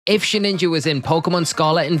If Shedinja was in Pokemon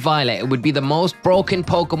Scarlet and Violet, it would be the most broken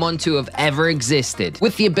Pokemon to have ever existed.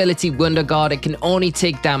 With the ability Wonder Guard, it can only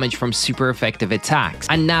take damage from super effective attacks.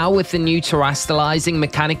 And now with the new terastallizing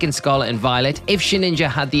mechanic in Scarlet and Violet, if Shedinja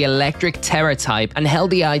had the electric Terra type and held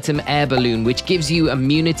the item Air Balloon, which gives you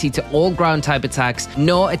immunity to all ground type attacks,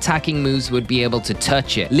 no attacking moves would be able to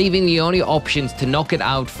touch it, leaving the only options to knock it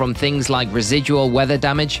out from things like residual weather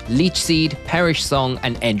damage, Leech Seed, Perish Song,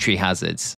 and entry hazards.